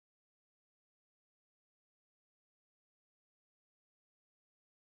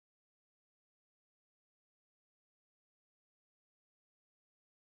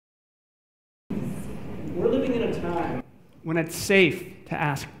We're living in a time when it's safe to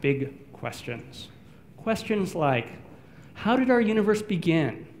ask big questions. Questions like, how did our universe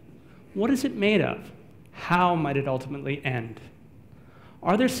begin? What is it made of? How might it ultimately end?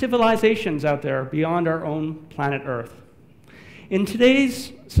 Are there civilizations out there beyond our own planet Earth? In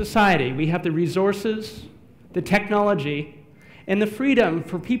today's society, we have the resources, the technology, and the freedom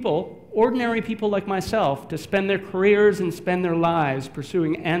for people, ordinary people like myself, to spend their careers and spend their lives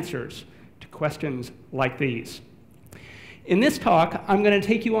pursuing answers to questions like these. In this talk, I'm going to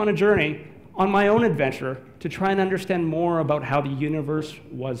take you on a journey on my own adventure to try and understand more about how the universe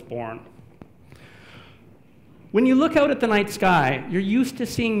was born. When you look out at the night sky, you're used to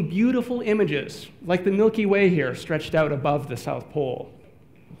seeing beautiful images, like the Milky Way here stretched out above the South Pole.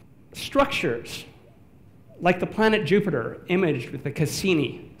 Structures, like the planet Jupiter, imaged with the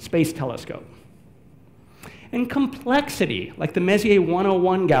Cassini Space Telescope. And complexity, like the Messier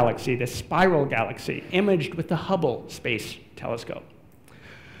 101 galaxy, the spiral galaxy, imaged with the Hubble Space Telescope.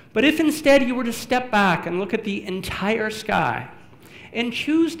 But if instead you were to step back and look at the entire sky, and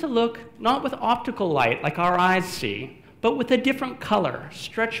choose to look not with optical light like our eyes see, but with a different color,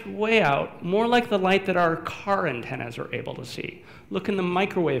 stretched way out, more like the light that our car antennas are able to see, look in the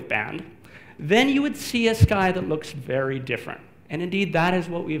microwave band, then you would see a sky that looks very different. And indeed, that is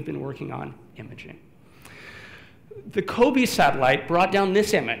what we've been working on imaging. The COBE satellite brought down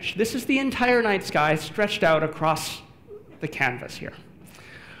this image. This is the entire night sky stretched out across the canvas here.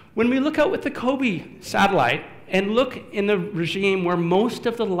 When we look out with the COBE satellite and look in the regime where most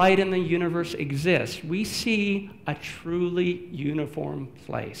of the light in the universe exists, we see a truly uniform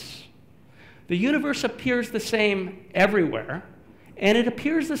place. The universe appears the same everywhere, and it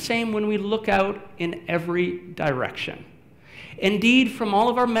appears the same when we look out in every direction. Indeed, from all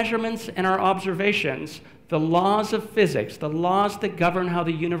of our measurements and our observations, the laws of physics, the laws that govern how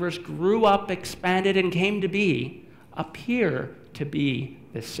the universe grew up, expanded, and came to be, appear to be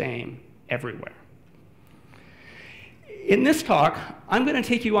the same everywhere. In this talk, I'm going to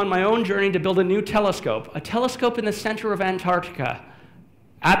take you on my own journey to build a new telescope, a telescope in the center of Antarctica,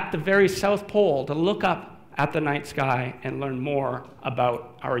 at the very South Pole, to look up at the night sky and learn more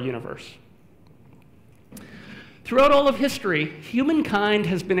about our universe. Throughout all of history, humankind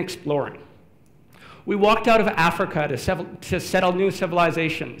has been exploring. We walked out of Africa to settle new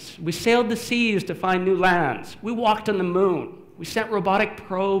civilizations. We sailed the seas to find new lands. We walked on the moon. We sent robotic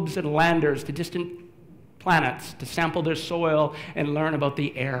probes and landers to distant planets to sample their soil and learn about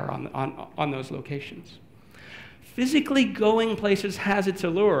the air on those locations. Physically going places has its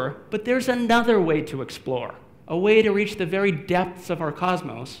allure, but there's another way to explore, a way to reach the very depths of our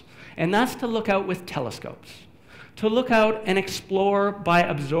cosmos, and that's to look out with telescopes. To look out and explore by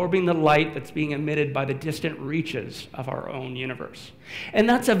absorbing the light that's being emitted by the distant reaches of our own universe. And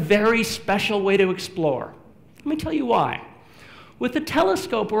that's a very special way to explore. Let me tell you why. With the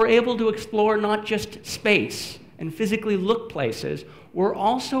telescope, we're able to explore not just space and physically look places, we're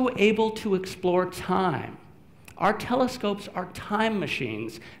also able to explore time. Our telescopes are time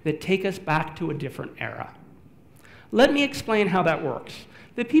machines that take us back to a different era. Let me explain how that works.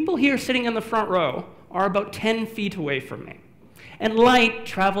 The people here sitting in the front row are about 10 feet away from me, and light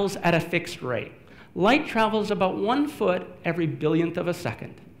travels at a fixed rate. Light travels about 1 foot every billionth of a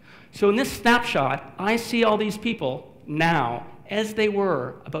second. So in this snapshot, I see all these people now as they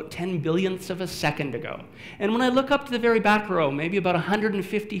were about 10 billionths of a second ago. And when I look up to the very back row, maybe about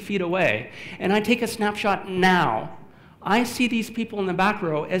 150 feet away, and I take a snapshot now, I see these people in the back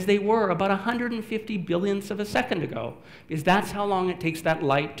row as they were about 150 billionths of a second ago, because that's how long it takes that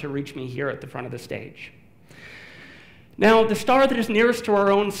light to reach me here at the front of the stage. Now, the star that is nearest to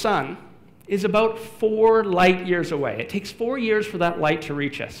our own sun is about 4 light years away. It takes 4 years for that light to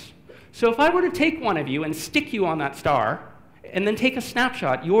reach us. So if I were to take one of you and stick you on that star, and then take a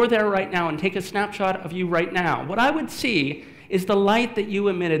snapshot, you're there right now, and take a snapshot of you right now, what I would see is the light that you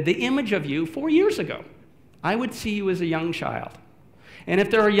emitted, the image of you 4 years ago. I would see you as a young child. And if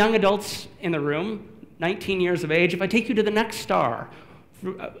there are young adults in the room, 19 years of age, if I take you to the next star,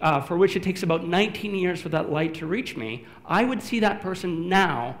 for which it takes about 19 years for that light to reach me, I would see that person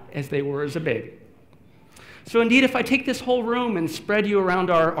now as they were as a baby. So indeed, if I take this whole room and spread you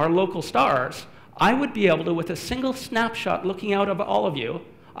around our local stars, I would be able to, with a single snapshot looking out of all of you,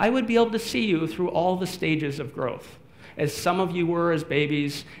 I would be able to see you through all the stages of growth. As some of you were as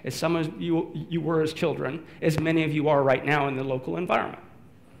babies, as some of you were as children, as many of you are right now in the local environment.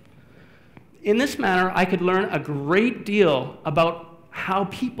 In this manner, I could learn a great deal about how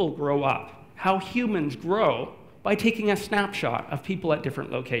people grow up, how humans grow, by taking a snapshot of people at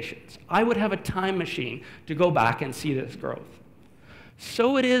different locations. I would have a time machine to go back and see this growth.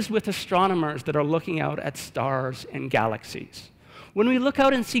 so it is with astronomers that are looking out at stars and galaxies. When we look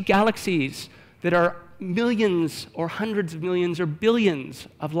out and see galaxies that are millions or hundreds of millions or billions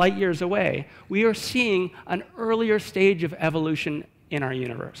of light years away, we are seeing an earlier stage of evolution in our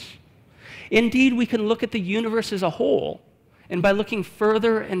universe. Indeed, we can look at the universe as a whole, and by looking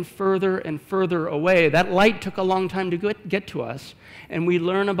further and further and further away, that light took a long time to get to us, and we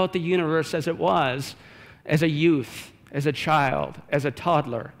learn about the universe as it was as a youth, as a child, as a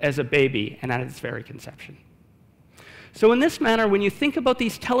toddler, as a baby, and at its very conception. So in this manner, when you think about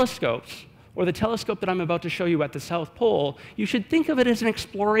these telescopes, or the telescope that I'm about to show you at the South Pole, you should think of it as an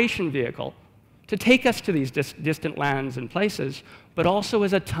exploration vehicle to take us to these distant lands and places, but also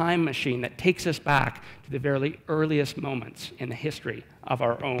as a time machine that takes us back to the very earliest moments in the history of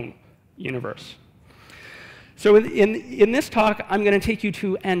our own universe. So in this talk, I'm going to take you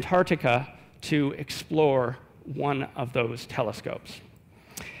to Antarctica to explore one of those telescopes.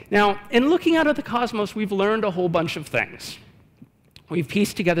 Now, in looking out at the cosmos, we've learned a whole bunch of things. We've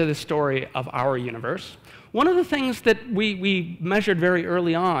pieced together the story of our universe. One of the things that we measured very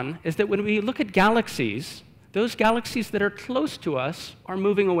early on is that when we look at galaxies, those galaxies that are close to us are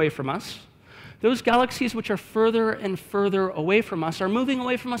moving away from us. Those galaxies which are further and further away from us are moving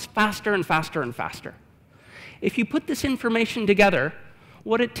away from us faster and faster and faster. If you put this information together,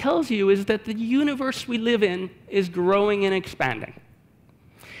 what it tells you is that the universe we live in is growing and expanding.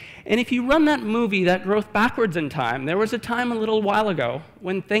 And if you run that movie, that growth backwards in time, there was a time a little while ago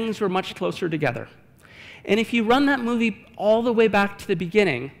when things were much closer together. And if you run that movie all the way back to the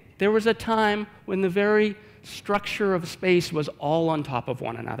beginning, there was a time when the very structure of space was all on top of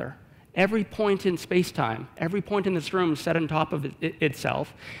one another. Every point in space-time, every point in this room set on top of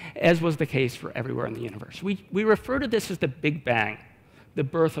itself, as was the case for everywhere in the universe. We refer to this as the Big Bang, the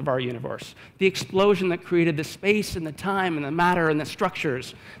birth of our universe, the explosion that created the space and the time and the matter and the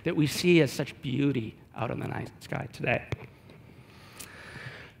structures that we see as such beauty out in the night sky today.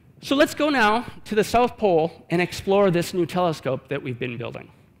 So let's go now to the South Pole and explore this new telescope that we've been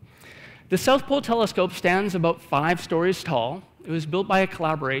building. The South Pole telescope stands about 5 stories tall. It was built by a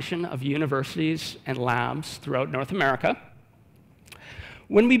collaboration of universities and labs throughout North America.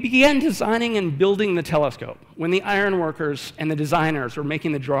 When we began designing and building the telescope, when the ironworkers and the designers were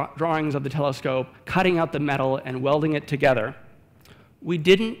making the drawings of the telescope, cutting out the metal and welding it together, we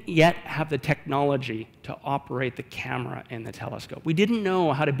didn't yet have the technology to operate the camera in the telescope. We didn't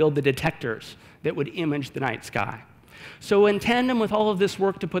know how to build the detectors that would image the night sky. So in tandem with all of this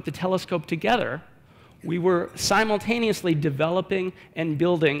work to put the telescope together, we were simultaneously developing and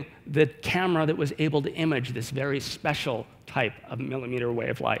building the camera that was able to image this very special type of millimeter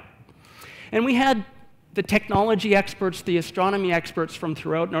wave light. And we had the technology experts, the astronomy experts from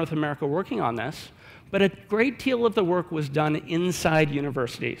throughout North America working on this, but a great deal of the work was done inside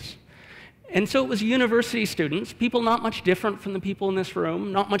universities. And so it was university students, people not much different from the people in this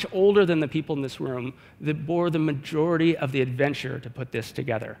room, not much older than the people in this room, that bore the majority of the adventure to put this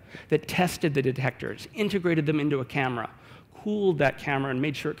together, that tested the detectors, integrated them into a camera, cooled that camera, and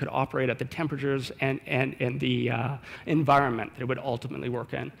made sure it could operate at the temperatures and the environment that it would ultimately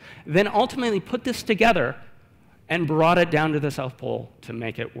work in. Then ultimately put this together and brought it down to the South Pole to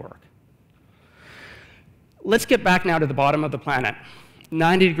make it work. Let's get back now to the bottom of the planet.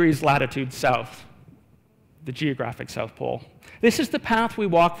 90 degrees latitude south, the geographic South Pole. This is the path we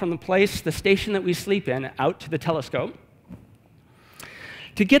walk from the place, the station that we sleep in, out to the telescope.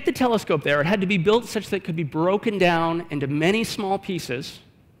 To get the telescope there, it had to be built such that it could be broken down into many small pieces.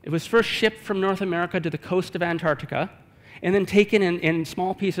 It was first shipped from North America to the coast of Antarctica, and then taken in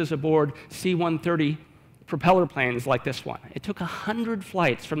small pieces aboard C-130 propeller planes like this one. It took 100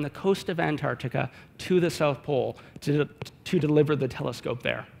 flights from the coast of Antarctica to the South Pole to deliver the telescope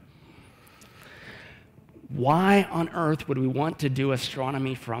there. Why on earth would we want to do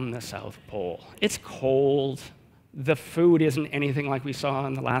astronomy from the South Pole? It's cold. The food isn't anything like we saw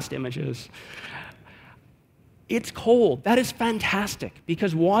in the last images. It's cold. That is fantastic,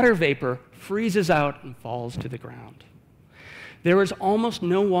 because water vapor freezes out and falls to the ground. There is almost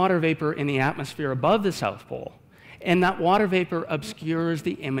no water vapor in the atmosphere above the South Pole, and that water vapor obscures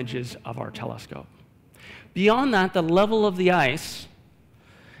the images of our telescope. Beyond that, the level of the ice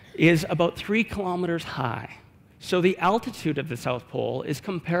is about 3 kilometers high. So the altitude of the South Pole is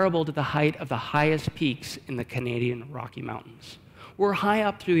comparable to the height of the highest peaks in the Canadian Rocky Mountains. We're high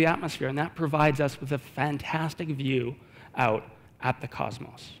up through the atmosphere, and that provides us with a fantastic view out at the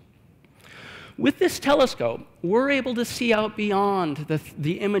cosmos. With this telescope, we're able to see out beyond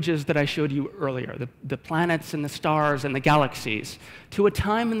the images that I showed you earlier, the planets and the stars and the galaxies, to a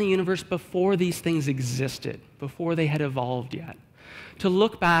time in the universe before these things existed, before they had evolved yet. to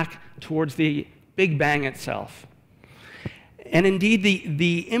look back towards the Big Bang itself. And indeed,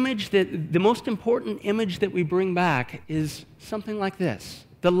 the most important image that we bring back is something like this.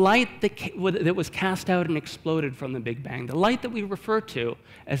 The light that was cast out and exploded from the Big Bang, the light that we refer to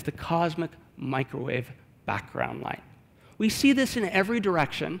as the cosmic microwave background light. We see this in every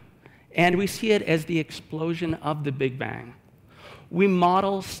direction, and we see it as the explosion of the Big Bang. We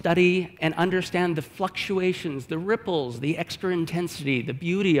model, study, and understand the fluctuations, the ripples, the extra intensity, the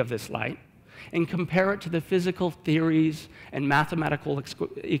beauty of this light, and compare it to the physical theories and mathematical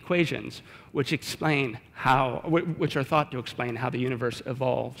equations which are thought to explain how the universe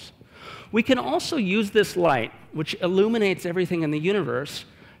evolves. We can also use this light, which illuminates everything in the universe,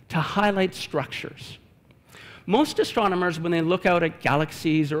 to highlight structures. Most astronomers, when they look out at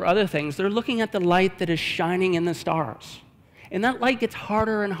galaxies or other things, they're looking at the light that is shining in the stars. And that light gets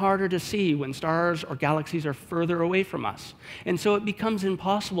harder and harder to see when stars or galaxies are further away from us. And so it becomes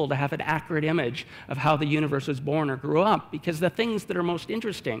impossible to have an accurate image of how the universe was born or grew up, because the things that are most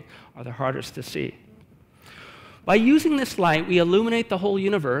interesting are the hardest to see. By using this light, we illuminate the whole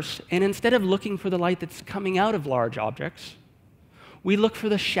universe, and instead of looking for the light that's coming out of large objects, we look for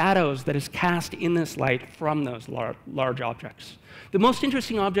the shadows that is cast in this light from those large objects. The most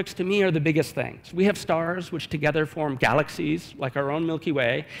interesting objects to me are the biggest things. We have stars, which together form galaxies, like our own Milky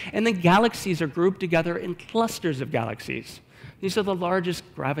Way, and the galaxies are grouped together in clusters of galaxies. These are the largest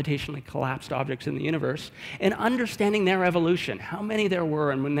gravitationally collapsed objects in the universe, and understanding their evolution, how many there were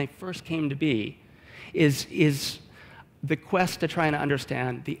and when they first came to be, is the quest to try and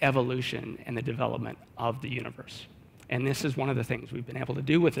understand the evolution and the development of the universe. And this is one of the things we've been able to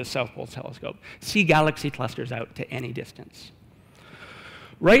do with this South Pole Telescope, see galaxy clusters out to any distance.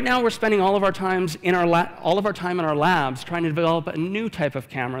 Right now, we're spending all of our time in our labs trying to develop a new type of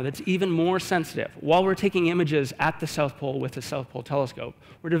camera that's even more sensitive. While we're taking images at the South Pole with the South Pole Telescope,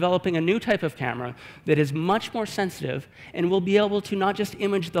 we're developing a new type of camera that is much more sensitive and will be able to not just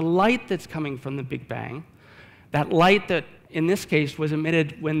image the light that's coming from the Big Bang, that light that, in this case, was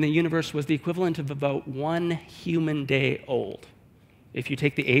emitted when the universe was the equivalent of about 1 human day old. If you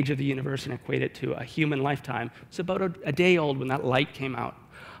take the age of the universe and equate it to a human lifetime, it's about a day old when that light came out.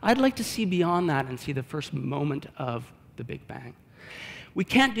 I'd like to see beyond that and see the first moment of the Big Bang. We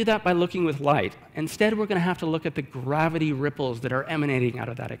can't do that by looking with light. Instead, we're going to have to look at the gravity ripples that are emanating out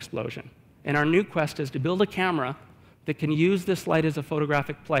of that explosion. And our new quest is to build a camera that can use this light as a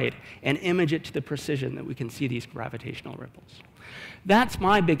photographic plate and image it to the precision that we can see these gravitational ripples. That's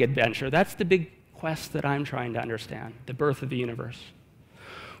my big adventure. That's the big quest that I'm trying to understand, the birth of the universe.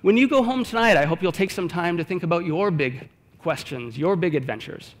 When you go home tonight, I hope you'll take some time to think about your big questions, your big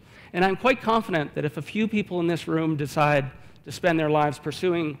adventures. And I'm quite confident that if a few people in this room decide to spend their lives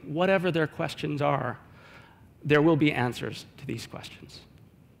pursuing whatever their questions are, there will be answers to these questions.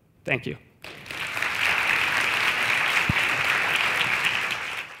 Thank you.